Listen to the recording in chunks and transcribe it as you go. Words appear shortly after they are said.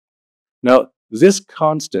Now, this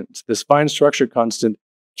constant, this fine structure constant,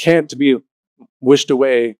 can't be wished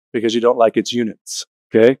away because you don't like its units,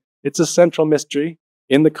 okay? It's a central mystery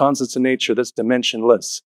in the constants of nature that's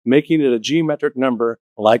dimensionless, making it a geometric number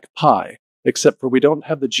like pi, except for we don't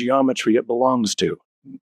have the geometry it belongs to.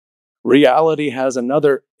 Reality has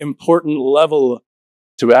another important level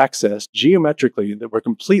to access geometrically that we're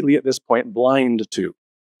completely at this point blind to,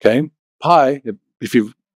 okay? Pi, if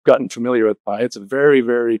you've gotten familiar with pi, it's a very,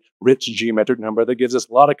 very rich geometric number that gives us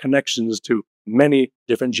a lot of connections to many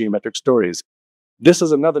different geometric stories. This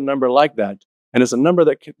is another number like that, and it's a number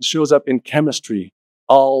that shows up in chemistry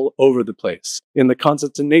all over the place, in the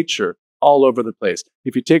constants of nature all over the place.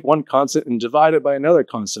 If you take one constant and divide it by another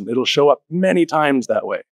constant, it'll show up many times that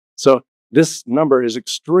way. So this number is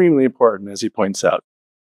extremely important, as he points out.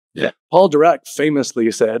 Yeah. Paul Dirac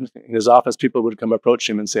famously said in his office, people would come approach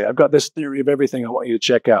him and say, I've got this theory of everything I want you to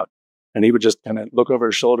check out. And he would just kind of look over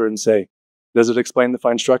his shoulder and say, does it explain the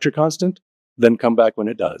fine structure constant? Then come back when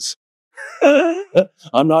it does.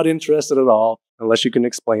 I'm not interested at all unless you can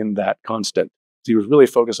explain that constant. So he was really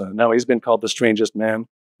focused on it. Now he's been called the strangest man,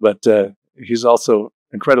 but he's also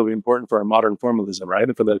incredibly important for our modern formalism, right?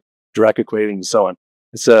 And for the Dirac equation and so on.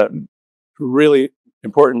 It's really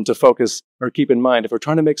important to focus or keep in mind if we're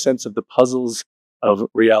trying to make sense of the puzzles of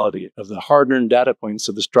reality, of the hard-earned data points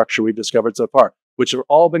of the structure we've discovered so far, which have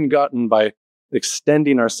all been gotten by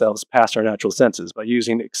extending ourselves past our natural senses, by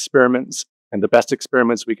using experiments, and the best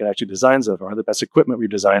experiments we can actually design so far, the best equipment we've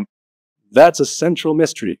designed. That's a central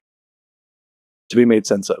mystery to be made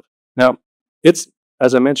sense of. Now, it's,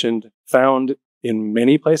 as I mentioned, found in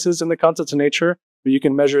many places in the constants of nature, but you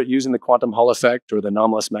can measure it using the quantum Hall effect or the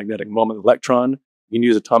anomalous magnetic moment of the electron. You can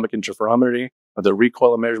use atomic interferometry or the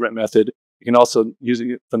recoil measurement method. You can also use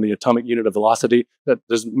it from the atomic unit of velocity.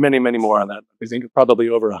 There's many, many more on that. I think probably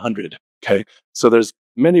over 100, okay? So there's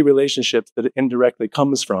many relationships that it indirectly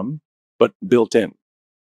comes from, but built in.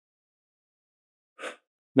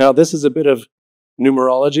 Now, this is a bit of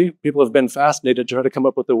numerology. People have been fascinated to try to come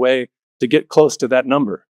up with a way to get close to that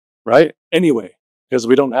number, right? Anyway, because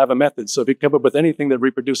we don't have a method. So if you come up with anything that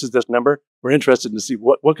reproduces this number, we're interested to see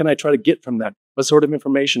what can I try to get from that? What sort of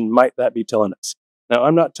information might that be telling us? Now,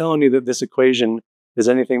 I'm not telling you that this equation is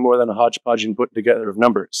anything more than a hodgepodge and put together of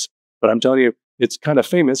numbers, but I'm telling you it's kind of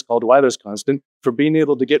famous, called Euler's constant, for being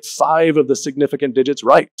able to get 5 of the significant digits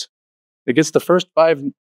right. It gets the first 5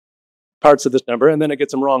 parts of this number, and then it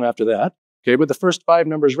gets them wrong after that. Okay, but the first 5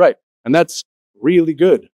 numbers right, and that's really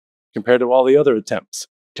good compared to all the other attempts.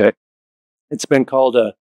 Okay, it's been called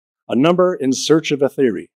a number in search of a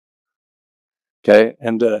theory. Okay,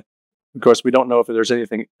 and of course we don't know if there's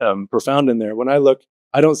anything profound in there. When I look,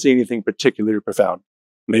 I don't see anything particularly profound.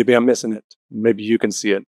 Maybe I'm missing it. Maybe you can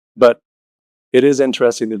see it, but it is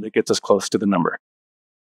interesting that it gets us close to the number.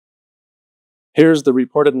 Here's the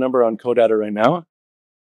reported number on CODATA right now.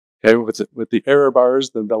 Okay, with the error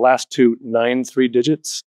bars, the last 2 9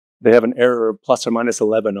 digits, they have an error of plus or minus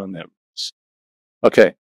 11 on them.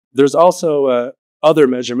 Okay, there's also other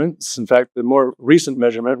measurements. In fact, the more recent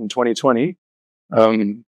measurement in 2020,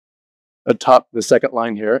 atop the second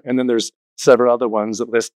line here, and then there's several other ones that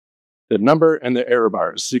list the number and the error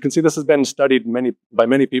bars. So you can see this has been studied by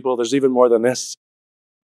many people. There's even more than this.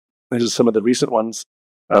 These are some of the recent ones,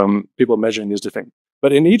 people measuring these different.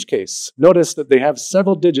 But in each case, notice that they have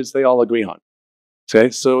several digits they all agree on. Okay,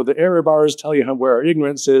 so the error bars tell you where our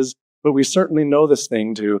ignorance is, but we certainly know this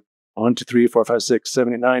thing to 1, 2, 3, 4, 5, 6,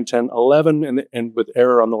 7, 8, 9, 10, 11, and with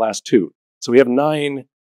error on the last 2. So we have 9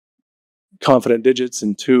 confident digits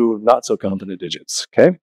and 2 not so confident digits,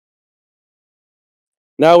 okay?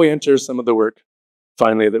 Now we enter some of the work,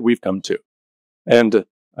 finally, that we've come to. And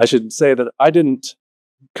I should say that I didn't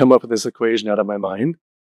come up with this equation out of my mind.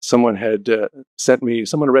 Someone had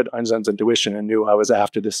someone read Einstein's Intuition and knew I was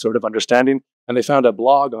after this sort of understanding, and they found a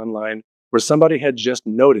blog online where somebody had just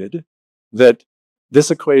noted that this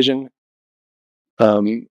equation,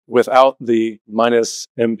 without the minus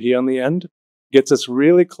MP on the end, gets us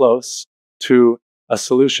really close to a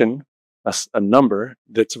solution, a number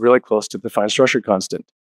that's really close to the fine structure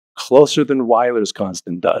constant, closer than Euler's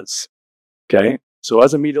constant does, okay? So I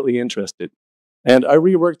was immediately interested. And I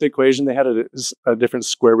reworked the equation. They had a different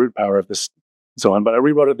square root power of this and so on, but I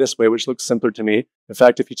rewrote it this way, which looks simpler to me. In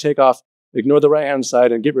fact, if you ignore the right-hand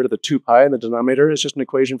side and get rid of the 2 pi in the denominator, it's just an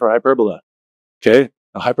equation for hyperbola, okay?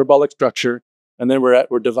 A hyperbolic structure, and then we're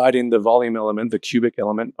dividing the volume element, the cubic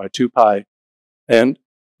element, by 2 pi. And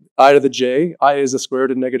I to the j, I is the square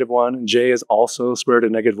root of -1, and j is also square root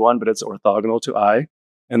of -1, but it's orthogonal to I,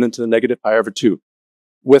 and then to the negative pi over 2.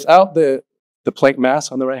 Without the Planck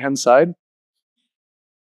mass on the right-hand side,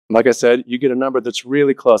 Like I said, you get a number that's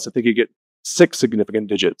really close. I think you get 6 significant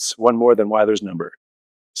digits, one more than Euler's number.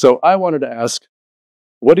 So I wanted to ask,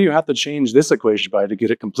 what do you have to change this equation by to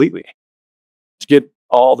get it completely? To get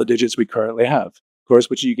all the digits we currently have. Of course,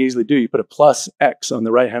 what you can easily do, you put a plus x on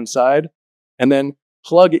the right-hand side, and then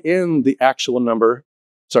plug in the actual number,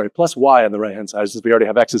 plus y on the right-hand side, since we already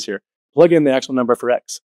have x's here. Plug in the actual number for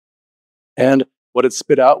x. And what it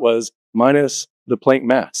spit out was minus the Planck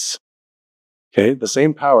mass. Okay, the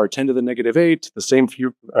same power, 10 to the negative 8, the same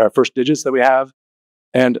few first digits that we have.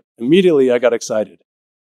 And immediately I got excited.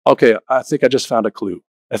 Okay, I think I just found a clue.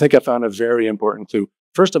 I think I found a very important clue.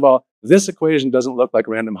 First of all, this equation doesn't look like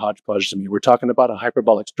random hodgepodge to me. We're talking about a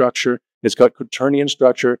hyperbolic structure. It's got quaternion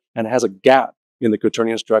structure and has a gap in the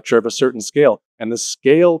quaternion structure of a certain scale. And the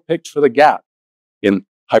scale picked for the gap in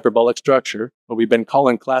hyperbolic structure, what we've been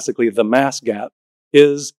calling classically the mass gap,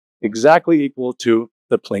 is exactly equal to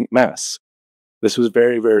the Planck mass. This was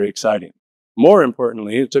very, very exciting. More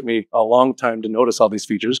importantly, it took me a long time to notice all these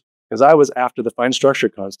features because I was after the fine structure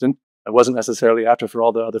constant. I wasn't necessarily after for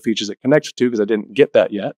all the other features it connects to because I didn't get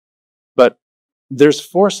that yet. But there's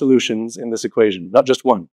 4 solutions in this equation, not just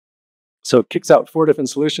one. So it kicks out 4 different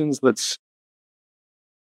solutions. Let's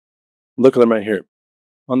look at them right here.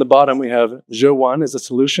 On the bottom, we have J1 is a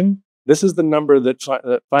solution. This is the number that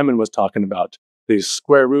Feynman was talking about, the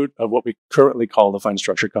square root of what we currently call the fine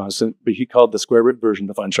structure constant, but he called the square root version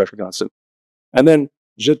the fine structure constant. And then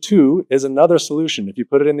J2 is another solution. If you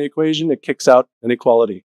put it in the equation, it kicks out an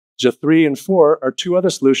equality. J3 and 4 are 2 other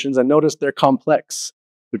solutions, and notice they're complex.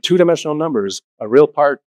 They're 2-dimensional numbers, a real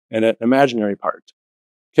part and an imaginary part.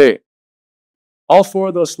 Okay, all 4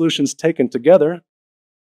 of those solutions taken together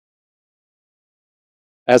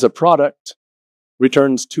as a product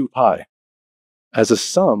returns 2 pi. As a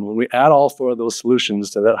sum, when we add all 4 of those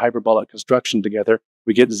solutions to that hyperbolic construction together,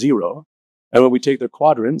 we get 0. And when we take their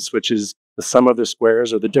quadrants, which is the sum of their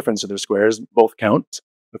squares or the difference of their squares, both count.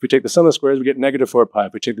 If we take the sum of the squares, we get negative 4 pi.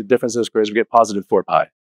 If we take the difference of the squares, we get positive 4 pi.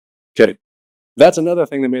 Okay, that's another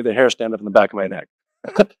thing that made the hair stand up in the back of my neck.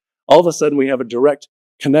 All of a sudden, we have a direct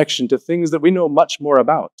connection to things that we know much more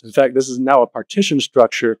about. In fact, this is now a partition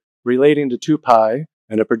structure relating to 2 pi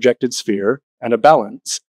and a projected sphere and a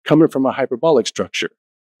balance coming from a hyperbolic structure.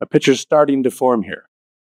 A picture's starting to form here.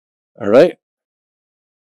 All right?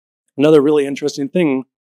 Another really interesting thing,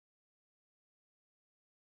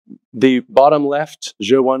 the bottom left,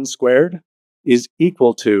 J1 squared, is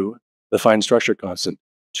equal to the fine structure constant,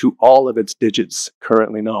 to all of its digits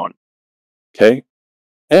currently known. Okay?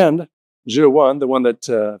 And J1, the one that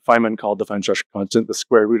Feynman called the fine structure constant, the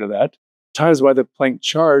square root of that, times by the Planck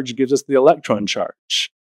charge gives us the electron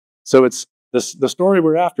charge. So it's the story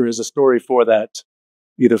we're after is a story for that,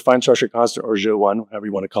 either fine structure constant or J1, however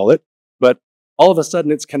you want to call it. But all of a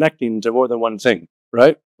sudden, it's connecting to more than one thing,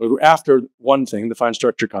 right? We're after one thing, the fine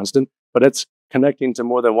structure constant, but it's connecting to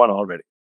more than one already.